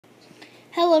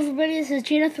Hello everybody, this is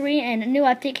Gina 3 and a new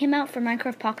update came out for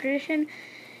Minecraft Pocket Edition.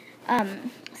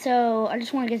 So I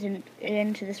just want to get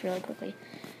into this really quickly.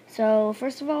 So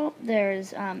first of all,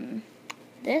 there's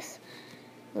this.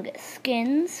 Look at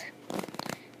skins.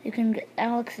 You can get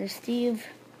Alex, there's Steve,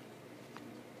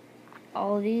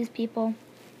 all of these people.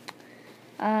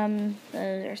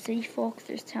 There's city folk,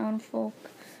 there's town folk.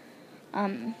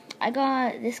 I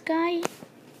got this guy.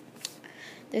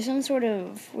 There's some sort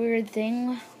of weird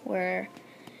thing where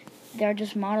they're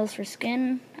just models for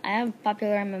skin. I have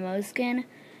popular MMO skin.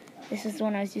 This is the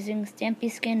one I was using,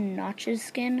 Stampy skin, Notches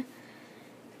skin.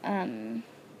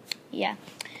 Yeah.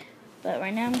 But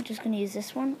right now I'm just going to use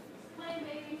this one.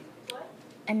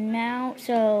 And now,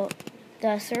 so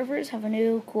the servers have a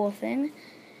new cool thing.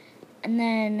 And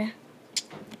then,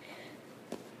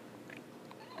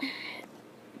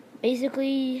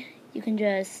 basically, you can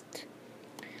just,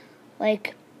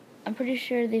 like, I'm pretty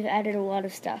sure they've added a lot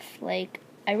of stuff. Like,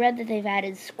 I read that they've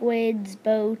added squids,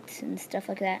 boats, and stuff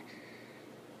like that.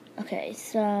 Okay,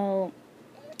 so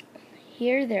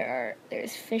here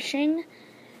there's fishing,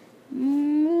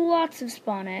 lots of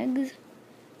spawn eggs,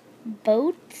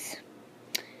 boats,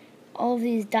 all of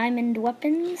these diamond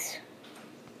weapons,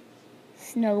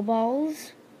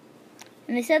 snowballs,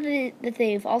 and they said that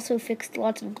they've also fixed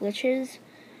lots of glitches,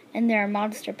 and there are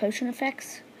monster potion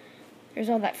effects. There's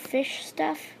all that fish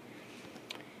stuff.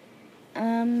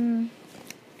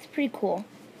 It's pretty cool.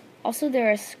 Also,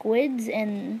 there are squids,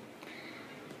 and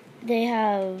they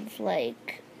have,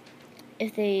 like,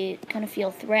 if they kind of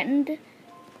feel threatened,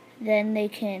 then they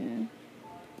can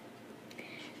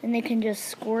just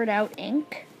squirt out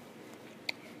ink.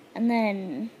 And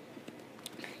then,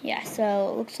 yeah, so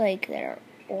it looks like there are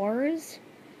oars.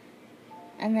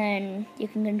 And then you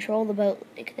can control the boat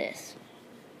like this.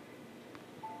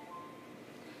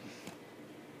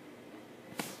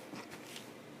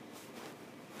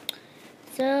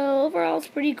 So overall, it's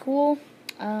pretty cool.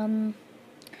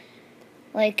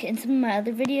 Like in some of my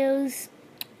other videos,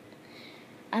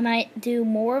 I might do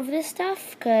more of this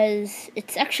stuff because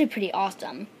it's actually pretty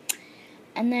awesome.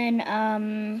 And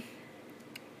then,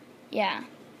 yeah.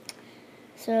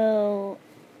 So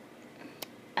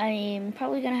I'm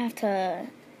probably gonna have to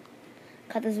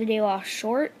cut this video off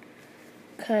short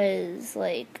because,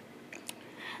 like,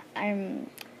 I'm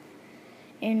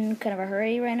in kind of a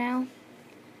hurry right now.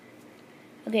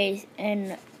 Okay,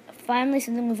 and finally,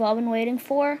 something we've all been waiting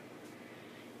for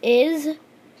is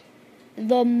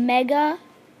the Mega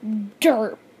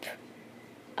Derp.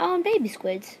 Oh, and baby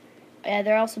squids. Yeah,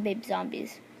 they're also baby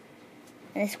zombies.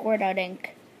 And they squirt out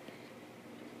ink.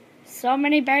 So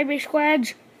many baby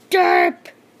squids.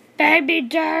 Derp! Baby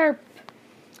derp!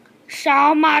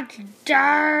 So much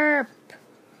derp!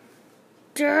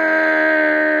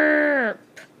 Derp!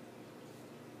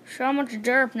 So much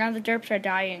derp. Now the derps are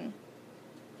dying.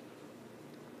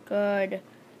 Good.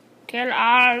 Kill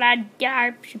all the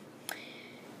derps.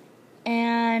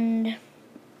 And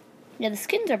yeah, the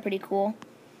skins are pretty cool.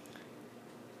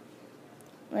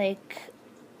 Like,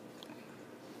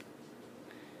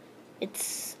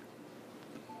 it's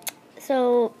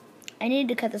so I need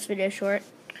to cut this video short.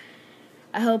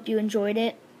 I hope you enjoyed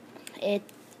it. I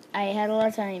had a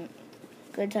lot of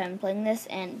good time playing this,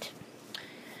 and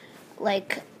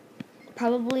like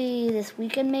probably this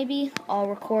weekend maybe I'll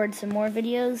record some more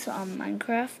videos on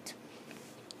Minecraft.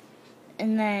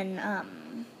 And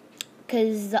then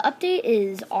because the update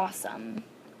is awesome,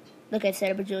 like I've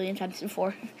said a bajillion times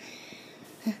before.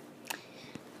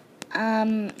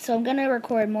 So I'm gonna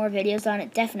record more videos on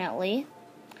it, definitely.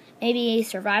 Maybe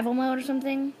survival mode or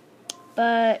something.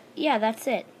 But yeah, that's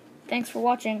it. Thanks for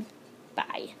watching.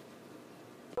 Bye.